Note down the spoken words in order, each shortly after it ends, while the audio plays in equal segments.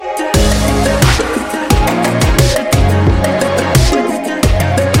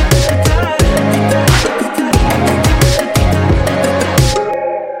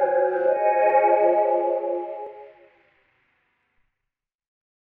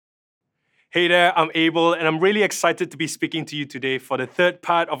Hey there, I'm Abel, and I'm really excited to be speaking to you today for the third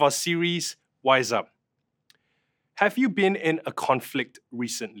part of our series, Wise Up. Have you been in a conflict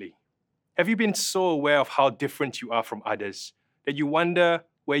recently? Have you been so aware of how different you are from others that you wonder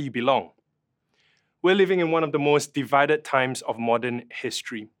where you belong? We're living in one of the most divided times of modern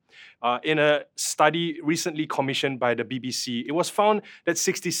history. In a study recently commissioned by the BBC, it was found that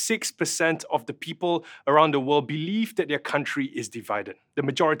 66% of the people around the world believe that their country is divided. The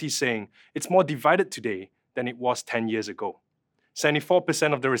majority saying it's more divided today than it was 10 years ago.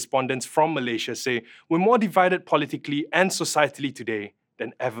 74% of the respondents from Malaysia say we're more divided politically and societally today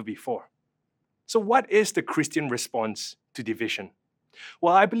than ever before. So, what is the Christian response to division?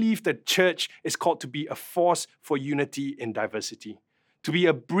 Well, I believe that church is called to be a force for unity in diversity, to be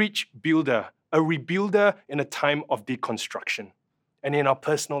a bridge builder, a rebuilder in a time of deconstruction. And in our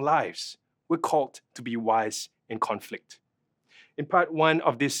personal lives, we're called to be wise in conflict. In part 1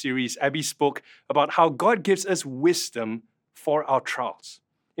 of this series, Abby spoke about how God gives us wisdom for our trials.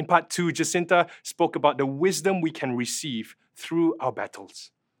 In part 2, Jacinta spoke about the wisdom we can receive through our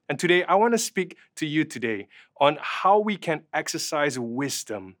battles. And today, I want to speak to you today on how we can exercise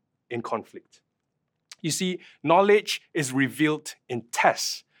wisdom in conflict. You see, knowledge is revealed in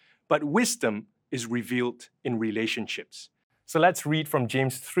tests, but wisdom is revealed in relationships. So let's read from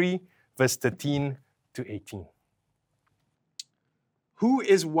James 3, verse 13 to 18. Who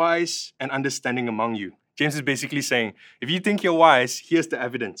is wise and understanding among you? James is basically saying, if you think you're wise, here's the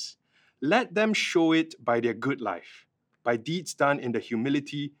evidence. Let them show it by their good life, by deeds done in the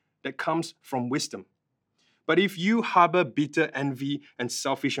humility that comes from wisdom. But if you harbor bitter envy and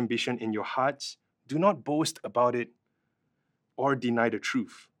selfish ambition in your hearts, do not boast about it or deny the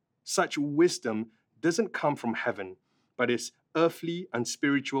truth. Such wisdom doesn't come from heaven, but is earthly,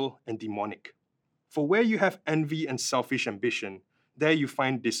 unspiritual, and demonic. For where you have envy and selfish ambition, there you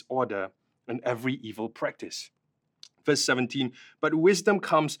find disorder and every evil practice. Verse 17, but wisdom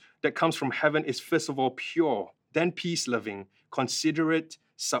that comes from heaven is first of all pure, then peace-loving, considerate,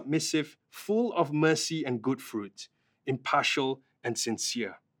 submissive, full of mercy and good fruit, impartial and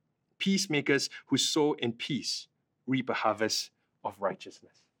sincere. Peacemakers who sow in peace reap a harvest of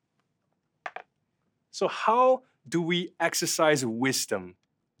righteousness. So how do we exercise wisdom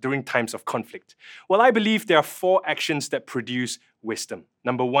during times of conflict? Well, I believe there are 4 actions that produce wisdom.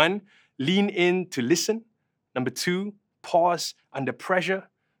 Number 1, lean in to listen. Number 2, pause under pressure.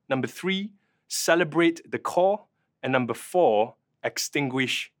 Number 3, celebrate the call. And number 4,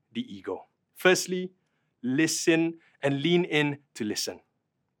 extinguish the ego. Firstly, listen and lean in to listen.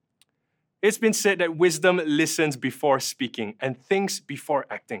 It's been said that wisdom listens before speaking and thinks before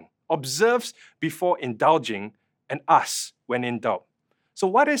acting, observes before indulging, and asks when in doubt. So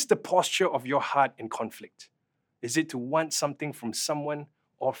what is the posture of your heart in conflict? Is it to want something from someone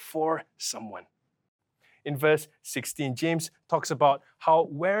or for someone? In verse 16, James talks about how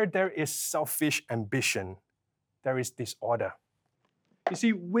where there is selfish ambition, there is disorder. You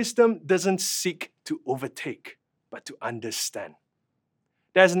see, wisdom doesn't seek to overtake, but to understand.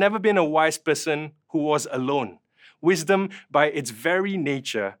 There's never been a wise person who was alone. Wisdom, by its very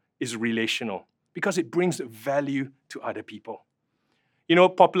nature, is relational because it brings value to other people. You know,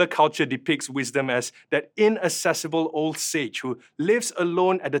 popular culture depicts wisdom as that inaccessible old sage who lives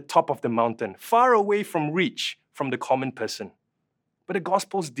alone at the top of the mountain, far away from reach from the common person. But the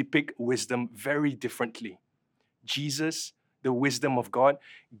Gospels depict wisdom very differently. Jesus, the wisdom of God,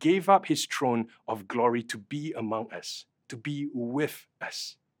 gave up his throne of glory to be among us, to be with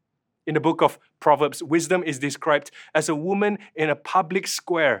us. In the book of Proverbs, wisdom is described as a woman in a public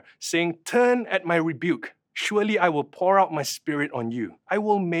square saying, "Turn at my rebuke. Surely I will pour out my spirit on you. I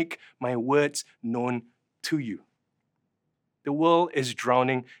will make my words known to you." The world is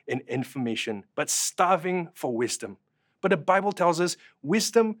drowning in information, but starving for wisdom. But the Bible tells us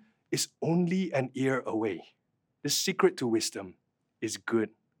wisdom is only an ear away. The secret to wisdom is good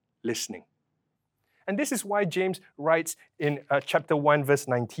listening. And this is why James writes in chapter 1, verse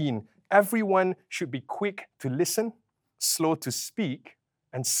 19, everyone should be quick to listen, slow to speak,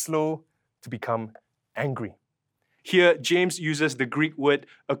 and slow to become angry. Here, James uses the Greek word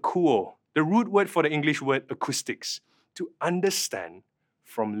akouo, the root word for the English word acoustics, to understand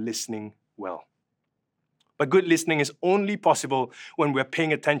from listening well. But good listening is only possible when we're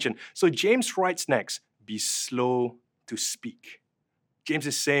paying attention. So James writes next, be slow to speak. James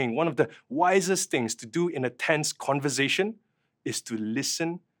is saying one of the wisest things to do in a tense conversation is to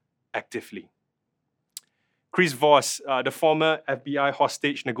listen actively. Chris Voss, the former FBI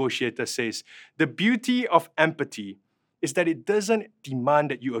hostage negotiator, says, the beauty of empathy is that it doesn't demand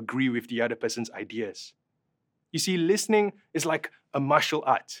that you agree with the other person's ideas. You see, listening is like a martial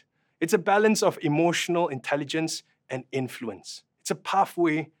art. It's a balance of emotional intelligence and influence. It's a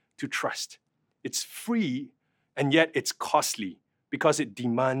pathway to trust. It's free, and yet it's costly because it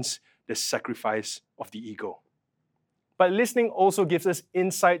demands the sacrifice of the ego. But listening also gives us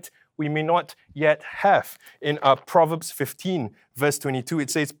insight we may not yet have. In Proverbs 15, verse 22, it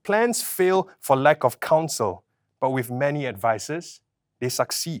says, "Plans fail for lack of counsel, but with many advisors, they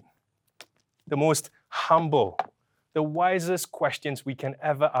succeed." The most humble, the wisest questions we can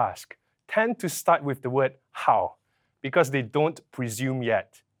ever ask tend to start with the word how, because they don't presume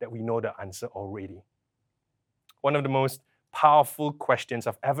yet that we know the answer already. One of the most powerful questions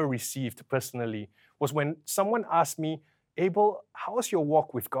I've ever received personally was when someone asked me, "Abel, how's your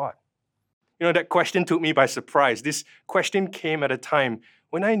walk with God?" That question took me by surprise. This question came at a time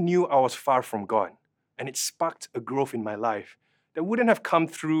when I knew I was far from God, and it sparked a growth in my life that wouldn't have come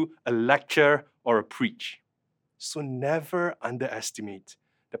through a lecture or a preach. So never underestimate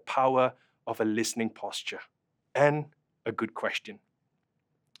the power of a listening posture and a good question.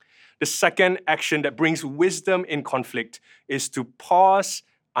 The second action that brings wisdom in conflict is to pause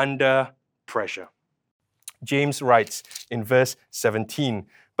under pressure. James writes in verse 17,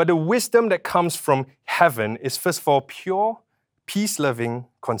 "But the wisdom that comes from heaven is first of all pure, peace-loving,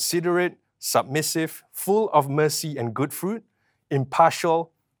 considerate, submissive, full of mercy and good fruit,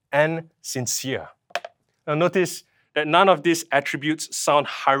 impartial, and sincere." Now notice that none of these attributes sound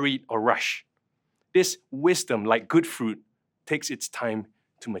hurried or rushed. This wisdom, like good fruit, takes its time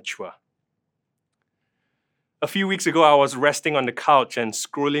to mature. A few weeks ago, I was resting on the couch and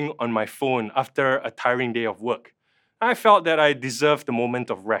scrolling on my phone after a tiring day of work. I felt that I deserved the moment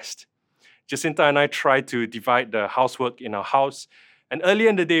of rest. Jacinta and I tried to divide the housework in our house, and earlier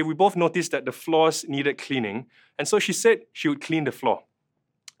in the day, we both noticed that the floors needed cleaning, and so she said she would clean the floor.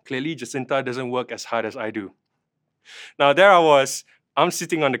 Clearly, Jacinta doesn't work as hard as I do. Now, there I was. I'm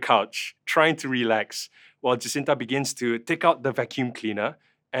sitting on the couch, trying to relax, while Jacinta begins to take out the vacuum cleaner,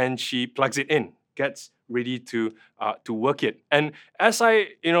 and she plugs it in, gets ready to work it. And as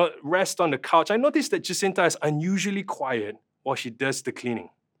I rest on the couch, I noticed that Jacinta is unusually quiet while she does the cleaning.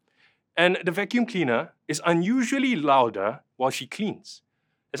 And the vacuum cleaner is unusually louder while she cleans.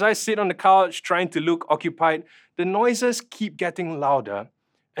 As I sit on the couch trying to look occupied, the noises keep getting louder,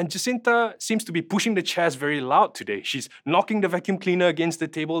 and Jacinta seems to be pushing the chairs very loud today. She's knocking the vacuum cleaner against the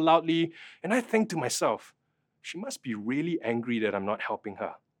table loudly, and I think to myself, she must be really angry that I'm not helping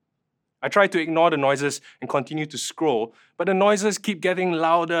her. I try to ignore the noises and continue to scroll, but the noises keep getting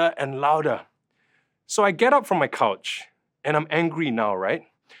louder and louder. So I get up from my couch, and I'm angry now, right?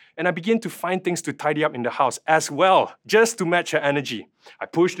 And I begin to find things to tidy up in the house as well, just to match her energy. I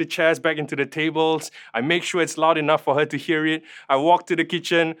push the chairs back into the tables. I make sure it's loud enough for her to hear it. I walk to the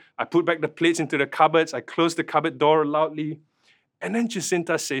kitchen. I put back the plates into the cupboards. I close the cupboard door loudly. And then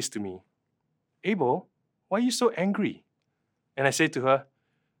Jacinta says to me, "Abel, why are you so angry?" And I say to her,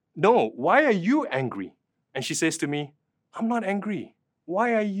 "No, why are you angry?" And she says to me, "I'm not angry.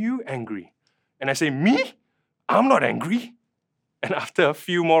 Why are you angry?" And I say, "Me? I'm not angry." And after a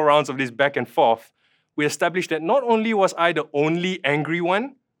few more rounds of this back and forth, we established that not only was I the only angry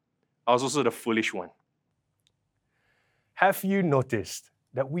one, I was also the foolish one. Have you noticed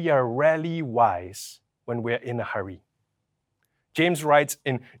that we are rarely wise when we're in a hurry? James writes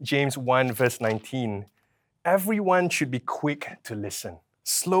in James 1 verse 19, "Everyone should be quick to listen,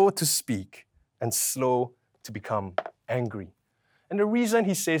 slow to speak, and slow to become angry." And the reason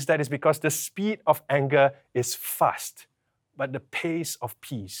he says that is because the speed of anger is fast, but the pace of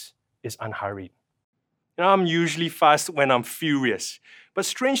peace is unhurried. I'm usually fast when I'm furious, but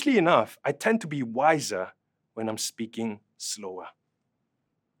strangely enough, I tend to be wiser when I'm speaking slower.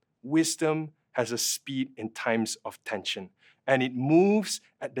 Wisdom has a speed in times of tension, and it moves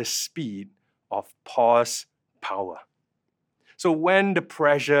at the speed of pause power. So when the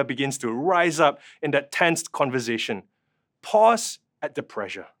pressure begins to rise up in that tense conversation, pause at the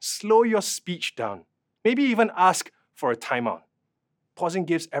pressure, slow your speech down, maybe even ask for a timeout. Pausing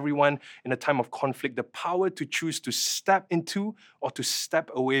gives everyone in a time of conflict the power to choose to step into or to step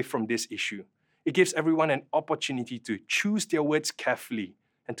away from this issue. It gives everyone an opportunity to choose their words carefully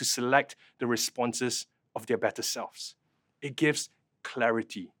and to select the responses of their better selves. It gives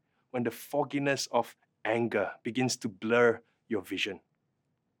clarity when the fogginess of anger begins to blur your vision.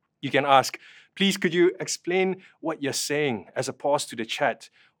 You can ask, "Please, could you explain what you're saying?" as a pause to the chat,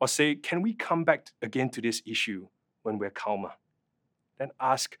 or say, "Can we come back again to this issue when we're calmer?" Then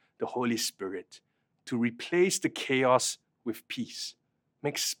ask the Holy Spirit to replace the chaos with peace.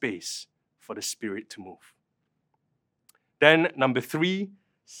 Make space for the Spirit to move. Then, number 3,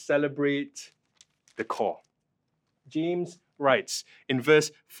 celebrate the call. James writes in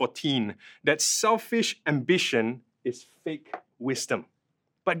verse 14 that selfish ambition is fake wisdom,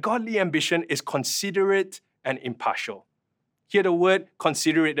 but godly ambition is considerate and impartial. Here, the word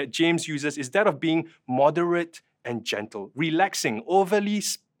considerate that James uses is that of being moderate and gentle, relaxing overly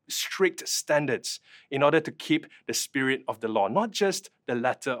strict standards in order to keep the spirit of the law, not just the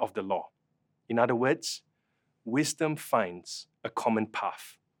letter of the law. In other words, wisdom finds a common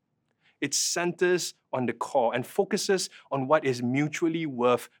path. It centers on the core and focuses on what is mutually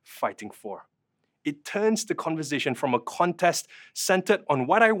worth fighting for. It turns the conversation from a contest centered on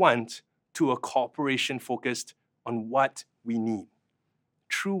what I want to a cooperation focused on what we need.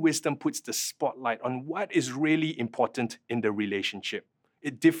 True wisdom puts the spotlight on what is really important in the relationship.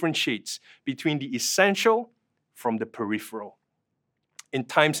 It differentiates between the essential from the peripheral. In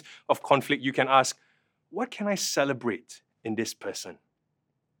times of conflict, you can ask, what can I celebrate in this person?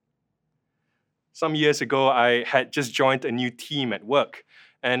 Some years ago, I had just joined a new team at work,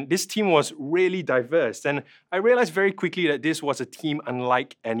 and this team was really diverse. And I realized very quickly that this was a team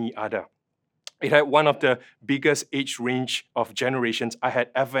unlike any other. It had one of the biggest age range of generations I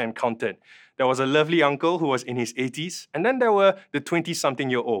had ever encountered. There was a lovely uncle who was in his 80s, and then there were the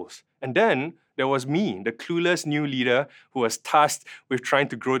 20-something-year-olds. And then there was me, the clueless new leader who was tasked with trying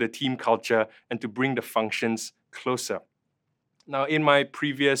to grow the team culture and to bring the functions closer. Now, in my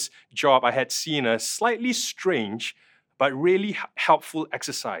previous job, I had seen a slightly strange but really helpful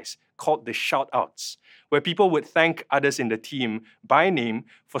exercise called the shout-outs, where people would thank others in the team by name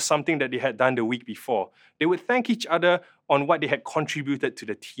for something that they had done the week before. They would thank each other on what they had contributed to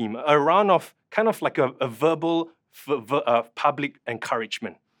the team, a round of kind of like a verbal public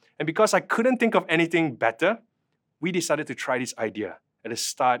encouragement. And because I couldn't think of anything better, we decided to try this idea at the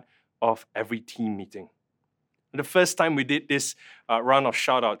start of every team meeting. The first time we did this round of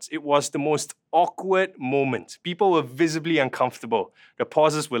shout-outs, it was the most awkward moment. People were visibly uncomfortable. The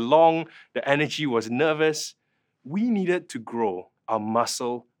pauses were long. The energy was nervous. We needed to grow our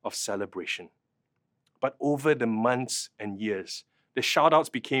muscle of celebration. But over the months and years, the shout-outs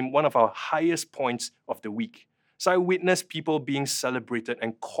became one of our highest points of the week. So I witnessed people being celebrated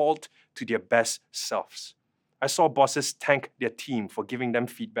and called to their best selves. I saw bosses thank their team for giving them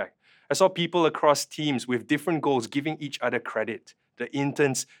feedback. I saw people across teams with different goals giving each other credit. The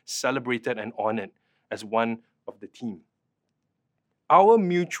interns celebrated and honored as one of the team. Our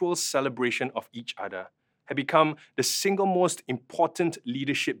mutual celebration of each other had become the single most important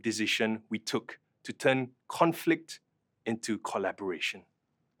leadership decision we took to turn conflict into collaboration.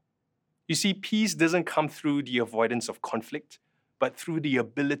 You see, peace doesn't come through the avoidance of conflict, but through the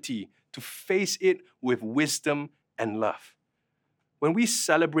ability to face it with wisdom and love. When we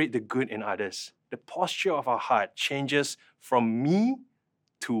celebrate the good in others, the posture of our heart changes from me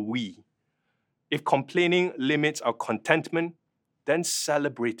to we. If complaining limits our contentment, then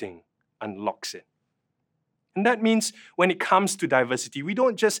celebrating unlocks it. And that means when it comes to diversity, we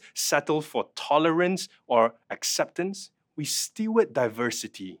don't just settle for tolerance or acceptance, we steward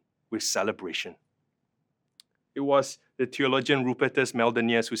diversity with celebration. It was the theologian Rupertus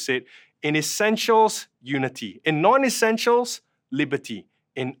Meldenius who said, in essentials, unity. In non-essentials, liberty.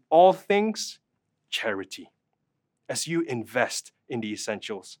 In all things, charity. As you invest in the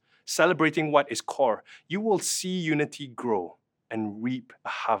essentials, celebrating what is core, you will see unity grow and reap a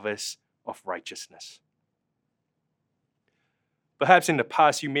harvest of righteousness. Perhaps in the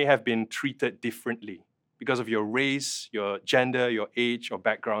past, you may have been treated differently because of your race, your gender, your age, or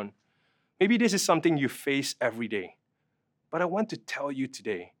background. Maybe this is something you face every day. But I want to tell you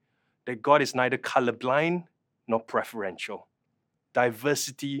today that God is neither colorblind nor preferential.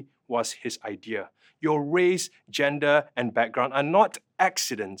 Diversity was his idea. Your race, gender, and background are not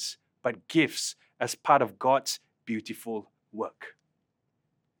accidents, but gifts as part of God's beautiful work.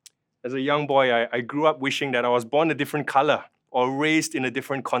 As a young boy, I grew up wishing that I was born a different color or raised in a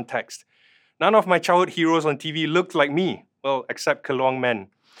different context. None of my childhood heroes on TV looked like me, well, except Keluang Men.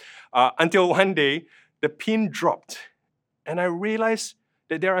 Until one day, the pin dropped, and I realized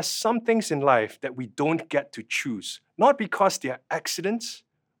that there are some things in life that we don't get to choose, not because they are accidents,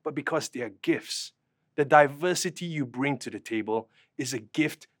 but because they are gifts. The diversity you bring to the table is a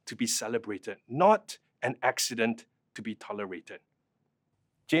gift to be celebrated, not an accident to be tolerated.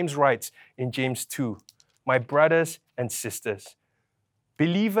 James writes in James 2, "My brothers and sisters,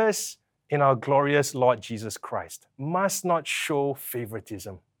 believers in our glorious Lord Jesus Christ must not show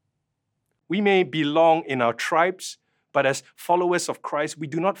favoritism. We may belong in our tribes, but as followers of Christ, we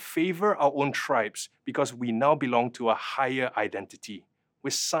do not favor our own tribes because we now belong to a higher identity.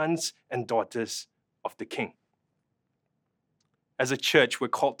 We're sons and daughters of the King." As a church, we're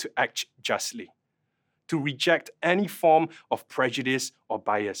called to act justly, to reject any form of prejudice or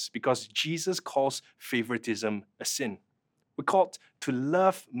bias, because Jesus calls favoritism a sin. We're called to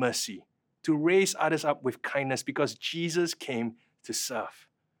love mercy, to raise others up with kindness, because Jesus came to serve.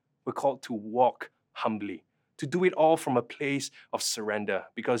 We're called to walk humbly, to do it all from a place of surrender,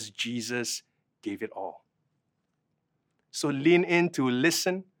 because Jesus gave it all. So lean in to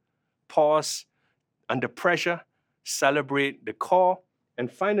listen, pause under pressure, celebrate the call, and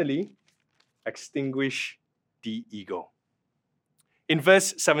finally, extinguish the ego. In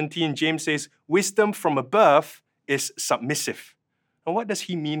verse 17, James says, wisdom from above is submissive. And what does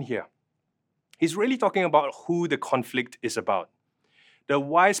he mean here? He's really talking about who the conflict is about. The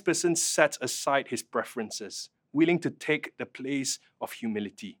wise person sets aside his preferences, willing to take the place of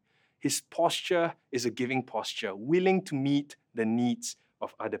humility. His posture is a giving posture, willing to meet the needs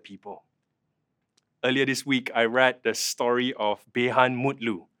of other people. Earlier this week, I read the story of Beyhan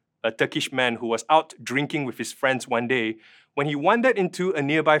Mutlu, a Turkish man who was out drinking with his friends one day when he wandered into a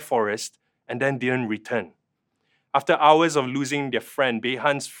nearby forest and then didn't return. After hours of losing their friend,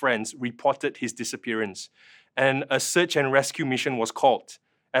 Beyhan's friends reported his disappearance, and a search and rescue mission was called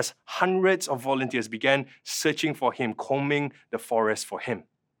as hundreds of volunteers began searching for him, combing the forest for him.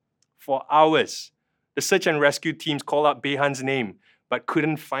 For hours, the search and rescue teams called out Beyhan's name but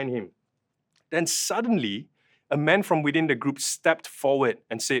couldn't find him. Then suddenly, a man from within the group stepped forward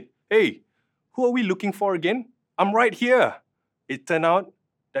and said, "Hey, who are we looking for again? I'm right here." It turned out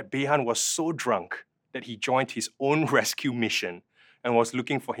that Beyhan was so drunk that he joined his own rescue mission and was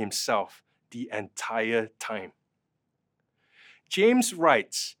looking for himself the entire time. James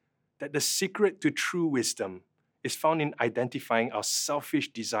writes that the secret to true wisdom is found in identifying our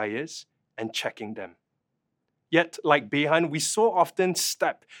selfish desires and checking them. Yet, like Beyhan, we so often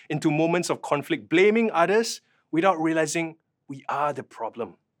step into moments of conflict, blaming others without realizing we are the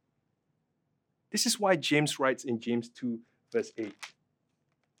problem. This is why James writes in James 2, verse 8,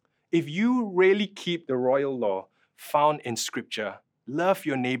 if you really keep the royal law found in Scripture, love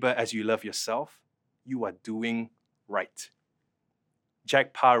your neighbor as you love yourself, you are doing right.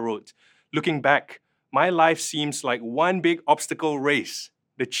 Jack Parr wrote, looking back, my life seems like one big obstacle race.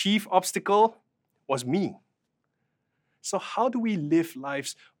 The chief obstacle was me. So how do we live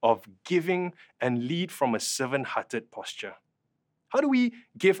lives of giving and lead from a servant-hearted posture? How do we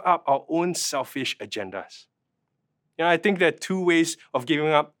give up our own selfish agendas? I think there are two ways of giving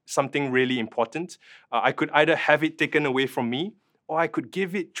up something really important. I could either have it taken away from me, or I could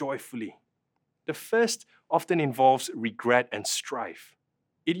give it joyfully. The first often involves regret and strife.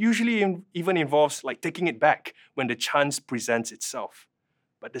 It usually even involves taking it back when the chance presents itself.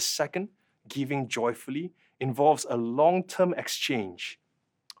 But the second, giving joyfully, involves a long-term exchange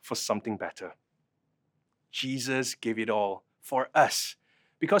for something better. Jesus gave it all for us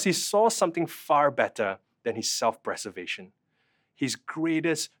because he saw something far better than his self-preservation. His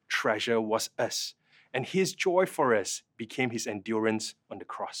greatest treasure was us, and his joy for us became his endurance on the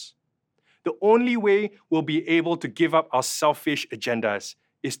cross. The only way we'll be able to give up our selfish agendas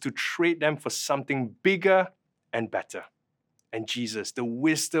is to trade them for something bigger and better. And Jesus, the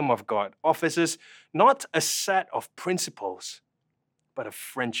wisdom of God, offers us not a set of principles, but a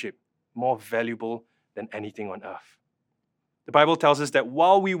friendship more valuable than anything on earth. The Bible tells us that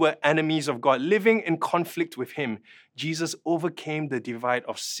while we were enemies of God, living in conflict with him, Jesus overcame the divide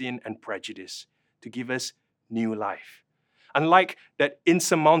of sin and prejudice to give us new life. Unlike that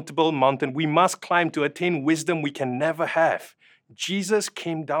insurmountable mountain we must climb to attain wisdom we can never have, Jesus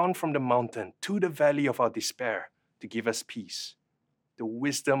came down from the mountain to the valley of our despair to give us peace. The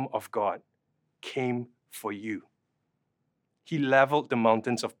wisdom of God came for you. He leveled the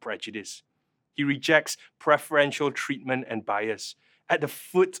mountains of prejudice. He rejects preferential treatment and bias. At the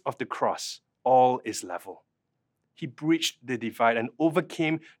foot of the cross, all is level. He breached the divide and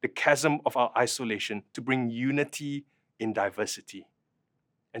overcame the chasm of our isolation to bring unity in diversity.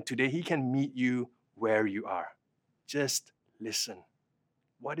 And today he can meet you where you are. Just listen.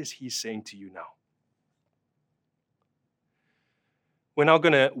 What is he saying to you now? We're now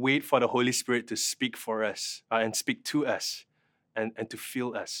going to wait for the Holy Spirit to speak for us and speak to us and to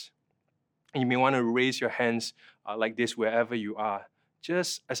fill us. You may want to raise your hands like this wherever you are,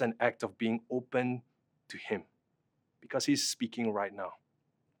 just as an act of being open to him, because he's speaking right now.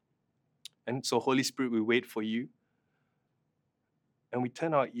 And so, Holy Spirit, we wait for you, and we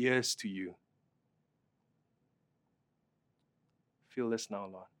turn our ears to you. Fill us now,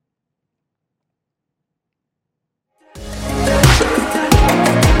 Lord.